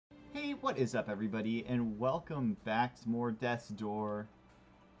Hey, what is up, everybody, and welcome back to more sDoor.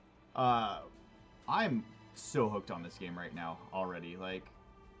 Uh, I'm so hooked on this game right now already. Like,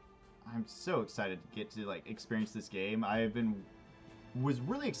 I'm so excited to get to experience this game. Was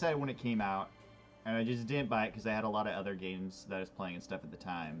really excited when it came out, and I just didn't buy it because I had a lot of other games that I was playing and stuff at the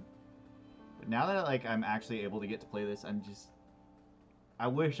time. But now that I'm actually able to get to play this, I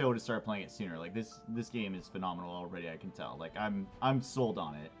wish I would have started playing it sooner. Like this game is phenomenal already. I can tell. Like I'm sold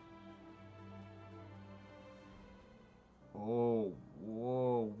on it. Oh,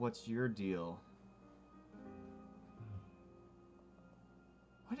 whoa, what's your deal?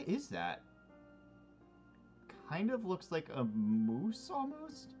 What is that? Kind of looks like a moose,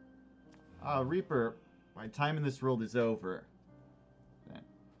 almost? Reaper, my time in this world is over.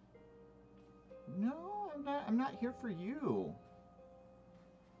 No, I'm not here for you.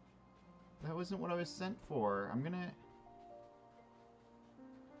 That wasn't what I was sent for.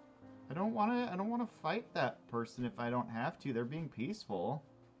 I don't wanna fight that person if I don't have to. They're being peaceful.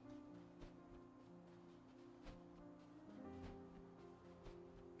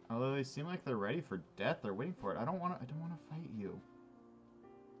 Although they seem like they're ready for death, they're waiting for it. I don't wanna fight you.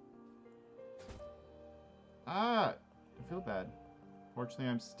 Ah! I feel bad. Fortunately,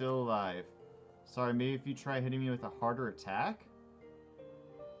 I'm still alive. Sorry, maybe if you try hitting me with a harder attack?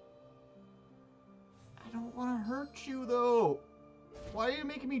 I don't want to hurt you, though! Why are you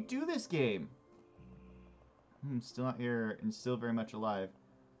making me do this game? I'm still not here and still very much alive.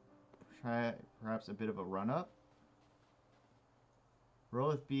 Try perhaps a bit of a run-up? Roll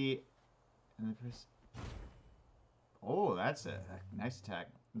with B and then press... Oh, that's a nice attack.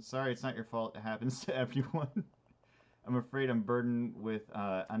 I'm sorry, it's not your fault. It happens to everyone. I'm afraid I'm burdened with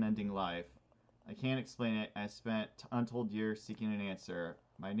unending life. I can't explain it. I spent untold years seeking an answer.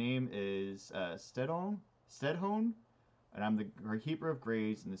 My name is Stedhone, and I'm the keeper of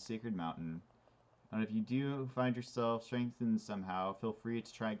graves in the sacred mountain. And if you do find yourself strengthened somehow, feel free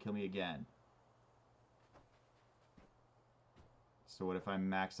to try and kill me again. So what if I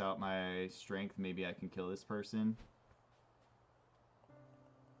max out my strength? Maybe I can kill this person.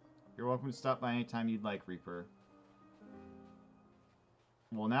 You're welcome to stop by anytime you'd like, Reaper.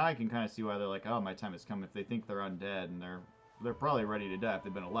 Well, now I can kind of see why they're like, oh, my time has come. If they think they're undead, and they're probably ready to die if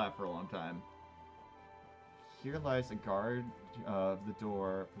they've been alive for a long time. Here lies a guard of the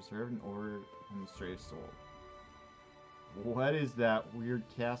door, preserved in order from the stray soul. What is that weird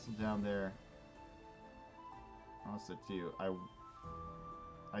castle down there? Also, too, I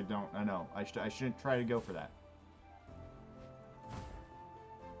know. I shouldn't try to go for that.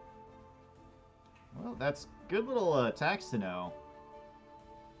 Well, that's good little attacks to know.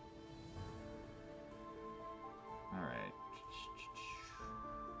 Alright.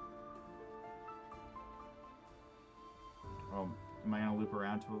 Oh, am I gonna loop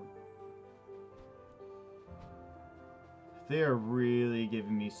around to it? They are really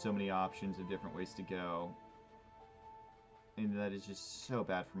giving me so many options of different ways to go. And that is just so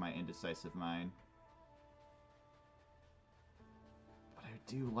bad for my indecisive mind. But I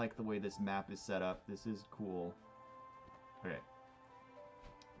do like the way this map is set up. This is cool. Okay. It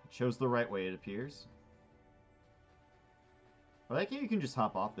shows the right way, it appears. I like how you can just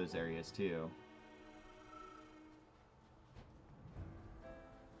hop off those areas, too.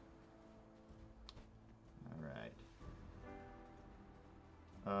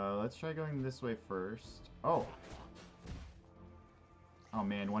 Alright. Let's try going this way first. Oh! Oh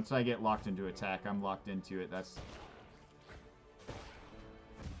man, once I get locked into attack, I'm locked into it.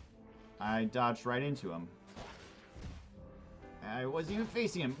 I dodged right into him. I wasn't even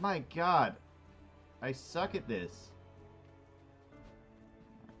facing him. My god! I suck at this.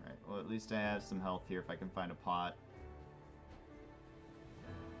 Alright, well at least I have some health here if I can find a pot.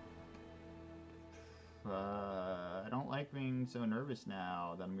 I don't like being so nervous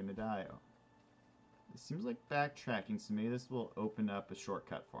now that I'm gonna die. It seems like backtracking, so maybe this will open up a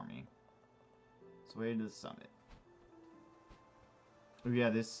shortcut for me. It's way to the summit. Oh yeah,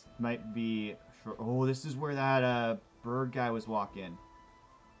 this might be... Oh, this is where that bird guy was walking.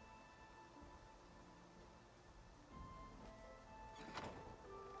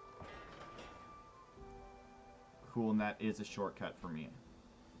 Cool, and that is a shortcut for me.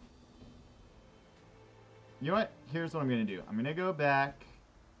 You know what? Here's what I'm going to do. I'm going to go back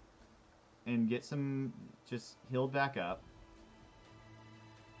and get some just healed back up.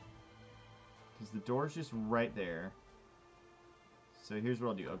 Because the door's just right there. So here's what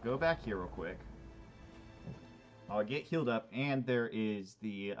I'll do. I'll go back here real quick. I'll get healed up, and there is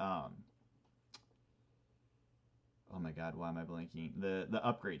the, oh my god, why am I blanking? The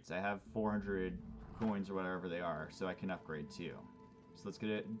upgrades. I have 400 coins or whatever they are, so I can upgrade too. So let's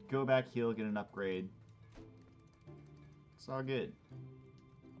go back, heal, get an upgrade. It's all good.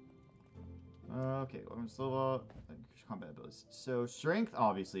 Okay, well, I'm still combat abilities. So strength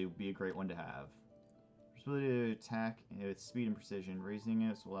obviously would be a great one to have. Ability to attack with speed and precision. Raising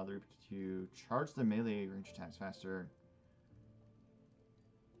it will allow the Reaper to charge the melee range attacks faster.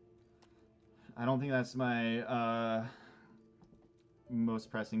 I don't think that's my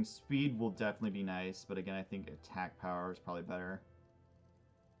most pressing. Speed will definitely be nice, but again, I think attack power is probably better.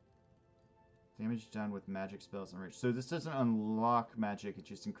 Damage done with magic spells and rage. So this doesn't unlock magic, it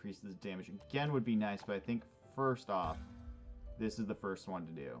just increases the damage. Again would be nice, but I think first off, this is the first one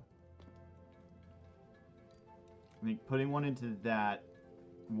to do. I think putting one into that,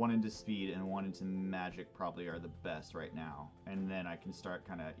 one into speed, and one into magic probably are the best right now. And then I can start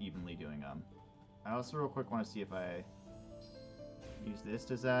kind of evenly doing them. I also real quick want to see if I use this.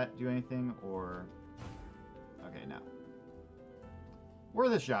 Does that do anything? Or... okay, no.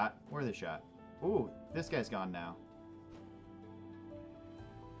 Worth a shot. Worth a shot. Ooh, this guy's gone now.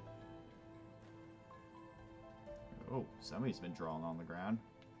 Oh, somebody's been drawing on the ground.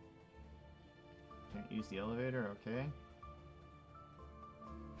 Can't use the elevator, okay.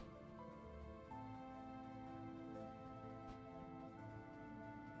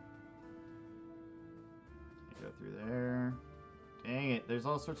 Can't go through there. Dang it, there's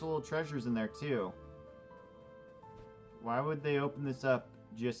all sorts of little treasures in there too. Why would they open this up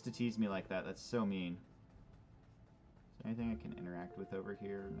just to tease me like that? That's so mean. Is there anything I can interact with over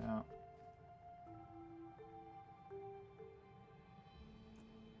here? No.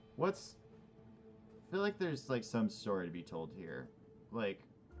 What's... I feel like there's like some story to be told here. Like,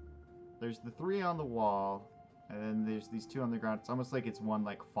 there's the 3 on the wall, and then there's these 2 on the ground. It's almost like it's one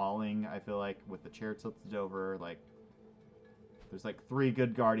like falling, I feel like, with the chair tilted over. Like, there's like 3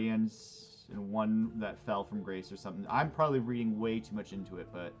 good guardians and 1 that fell from grace or something. I'm probably reading way too much into it,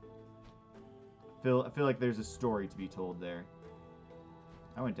 but I feel like there's a story to be told there.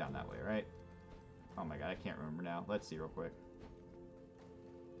 I went down that way, right? Oh my god, I can't remember now. Let's see real quick.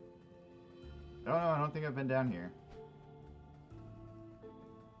 Oh no, I don't think I've been down here.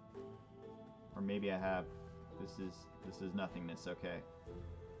 Or maybe I have. This is nothingness, okay.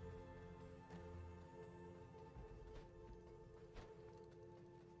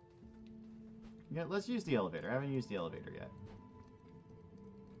 Yeah, let's use the elevator. I haven't used the elevator yet.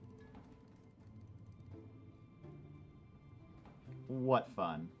 What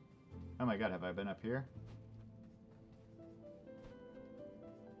fun. Oh my god, have I been up here?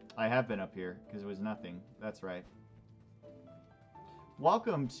 I have been up here, because it was nothing. That's right.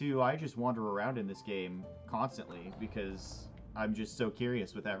 Welcome to I just wander around in this game constantly, because I'm just so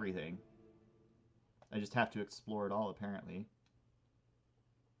curious with everything. I just have to explore it all, apparently.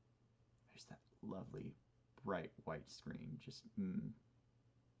 There's that lovely, bright white screen. Just, I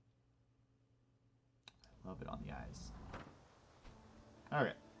love it on the eyes.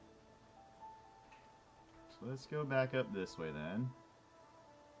 Alright. So let's go back up this way, then.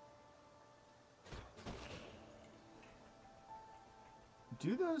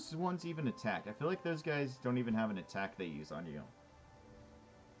 Do those ones even attack? I feel like those guys don't even have an attack they use on you.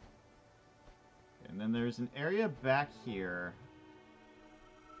 And then there's an area back here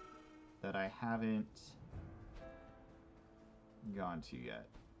that I haven't gone to yet.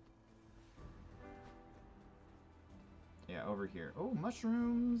 Yeah, over here. Oh,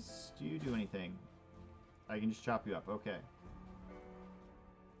 mushrooms! Do you do anything? I can just chop you up. Okay.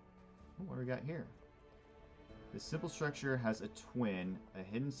 Oh, what do we got here? This simple structure has a twin. A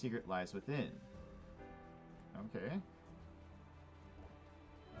hidden secret lies within. Okay.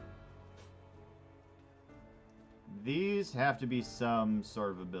 These have to be some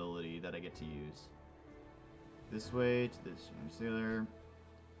sort of ability that I get to use. This way to this sailor.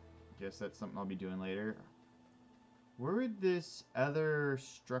 Guess that's something I'll be doing later. Where would this other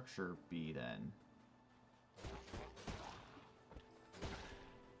structure be then?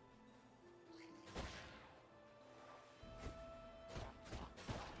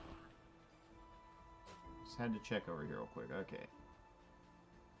 Just had to check over here real quick. Okay.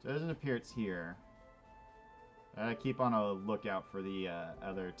 So it doesn't appear it's here. Keep on a lookout for the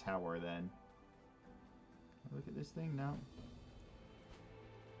other tower then. Look at this thing now.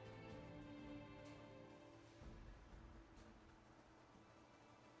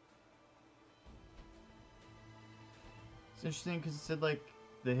 It's interesting because it said like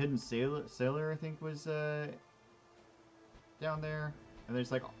the hidden sailor I think was down there, and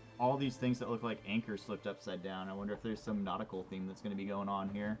there's like all these things that look like anchors flipped upside down. I wonder if there's some nautical theme that's going to be going on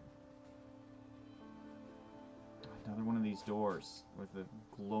here. Another one of these doors with a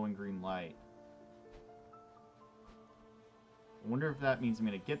glowing green light. I wonder if that means I'm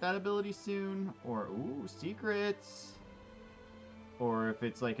going to get that ability soon, or, ooh, secrets! Or if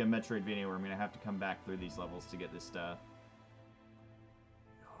it's like a Metroidvania where I'm going to have to come back through these levels to get this stuff.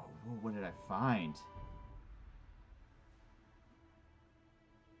 Oh, what did I find?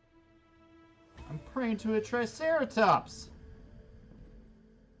 I'm praying to a Triceratops!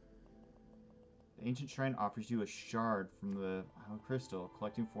 The ancient shrine offers you a shard from the crystal.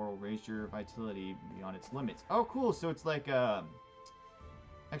 Collecting 4 will raise your vitality beyond its limits. Oh, cool! So it's like,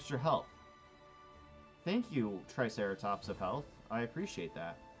 extra health. Thank you, Triceratops of health. I appreciate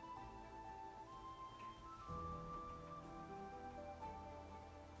that.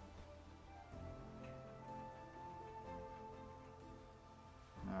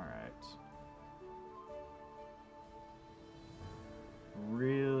 Alright.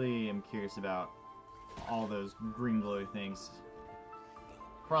 Really am curious about all those green glowy things.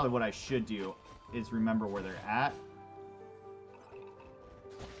 Probably what I should do is remember where they're at,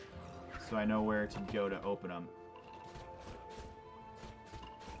 so I know where to go to open them.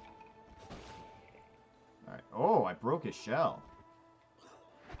 Alright. Oh, I broke his shell.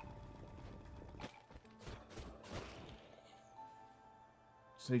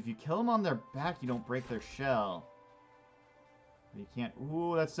 So if you kill them on their back, you don't break their shell. You can't...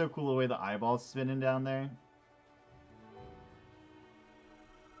 Ooh, that's so cool the way the eyeball's spinning down there.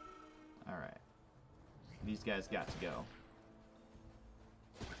 Alright. These guys got to go.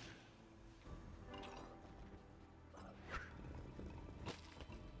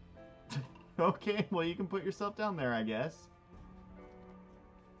 Okay, well you can put yourself down there, I guess.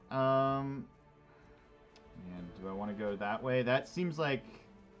 And do I want to go that way? That seems like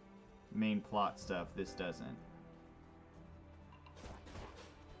main plot stuff. This doesn't.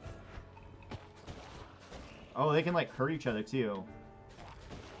 Oh, they can, like, hurt each other, too.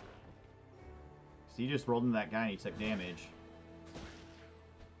 So you just rolled into that guy and he took damage.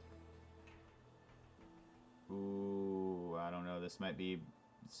 Ooh, I don't know. This might be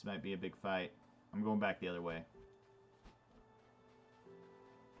a big fight. I'm going back the other way.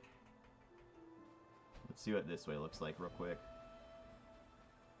 Let's see what this way looks like real quick.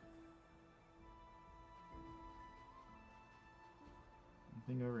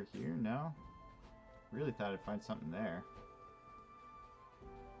 Anything over here? No? Really thought I'd find something there.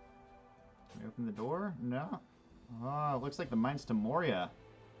 Can we open the door? No. Oh, it looks like the mines to Moria.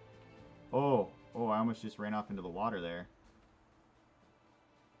 Oh, I almost just ran off into the water there.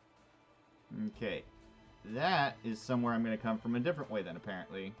 Okay. That is somewhere I'm going to come from a different way then,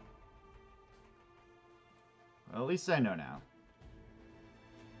 apparently. Well, at least I know now.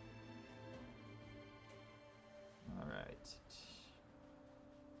 Alright.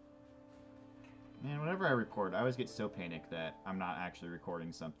 Man, whenever I record, I always get so panicked that I'm not actually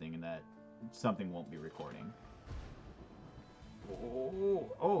recording something and that something won't be recording.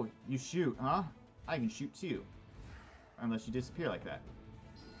 Oh, you shoot, huh? I can shoot too. Unless you disappear like that.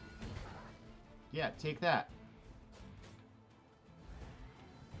 Yeah, take that.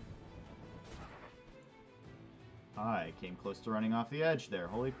 I came close to running off the edge there.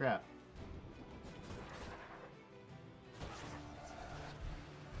 Holy crap.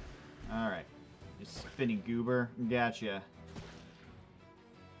 Alright. You spinning goober. Gotcha.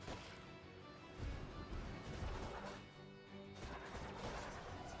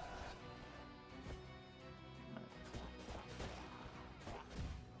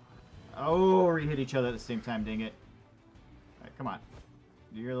 Oh, we hit each other at the same time, dang it. Alright, come on.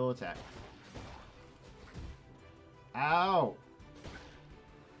 Do your little attack. Ow!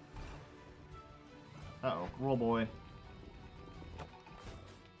 Uh-oh, roll boy.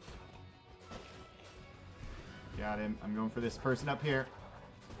 Got him. I'm going for this person up here.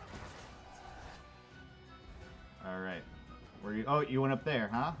 Alright. Where you? Oh, you went up there,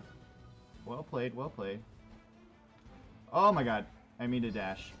 huh? Well played, well played. Oh my god. I mean to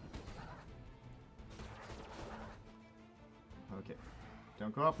dash. Okay.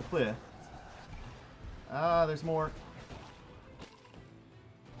 Don't go off the cliff. Ah, there's more.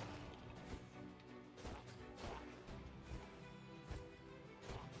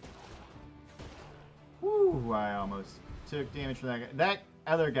 Woo, I almost took damage from that guy. That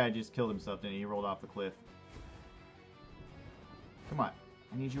other guy just killed himself, didn't he? He rolled off the cliff. Come on.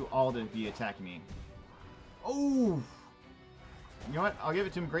 I need you all to be attacking me. Oh! You know what? I'll give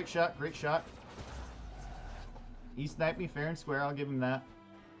it to him. Great shot, great shot. He sniped me fair and square. I'll give him that.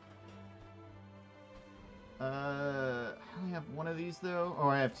 I only have one of these, though. Oh,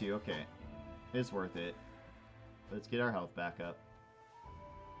 I have two. Okay. It's worth it. Let's get our health back up.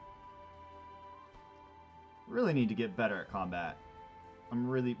 Really need to get better at combat. I'm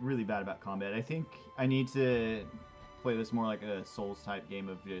really, really bad about combat. I think I need to play this more like a Souls-type game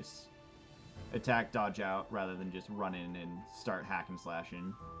of just attack, dodge out, rather than just run in and start hack and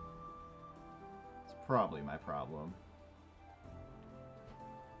slashing. It's probably my problem.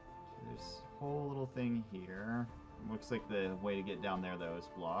 There's a whole little thing here. Looks like the way to get down there, though, is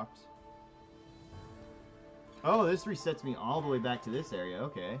blocked. Oh, this resets me all the way back to this area.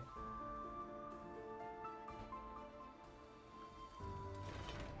 Okay.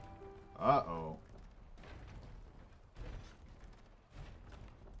 Uh-oh.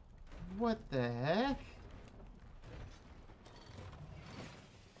 What the heck?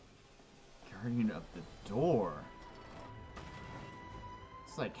 Guardian of the door.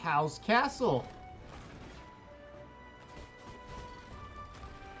 It's like Hal's Castle.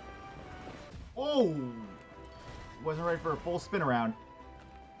 Oh! Wasn't ready for a full spin around.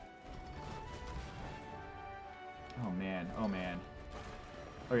 Oh man, oh man.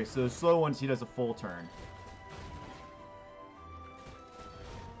 Okay, so the slow ones, he does a full turn.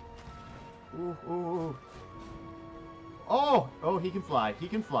 Ooh, ooh, ooh. Oh! Oh, he can fly. He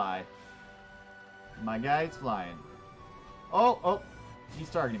can fly. My guy's flying. Oh, oh. He's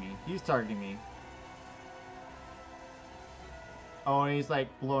targeting me. He's targeting me. Oh, and he's like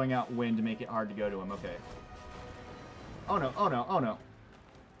blowing out wind to make it hard to go to him. Okay. Oh no, oh no, oh no.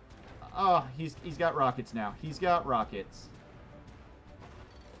 Oh, he's got rockets now. He's got rockets.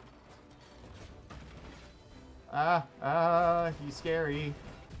 He's scary.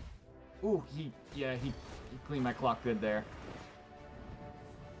 Ooh, he cleaned my clock good there.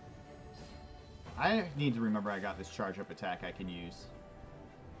 I need to remember I got this charge up attack I can use.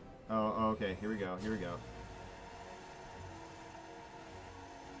 Oh, okay, here we go, here we go.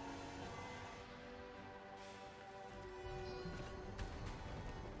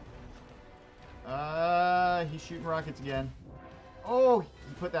 He's shooting rockets again. Oh, he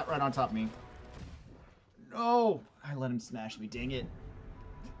put that right on top of me. No! I let him smash me, dang it.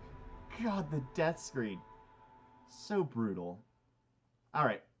 God, the death screen. So brutal.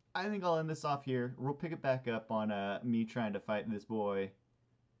 Alright, I think I'll end this off here. We'll pick it back up on me trying to fight this boy.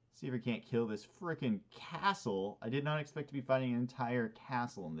 See if I can't kill this frickin' castle. I did not expect to be fighting an entire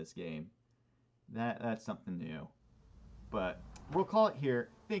castle in this game. That's something new. But we'll call it here.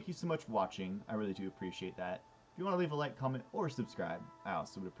 Thank you so much for watching. I really do appreciate that. If you want to leave a like, comment, or subscribe, I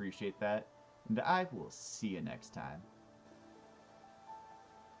also would appreciate that. And I will see you next time.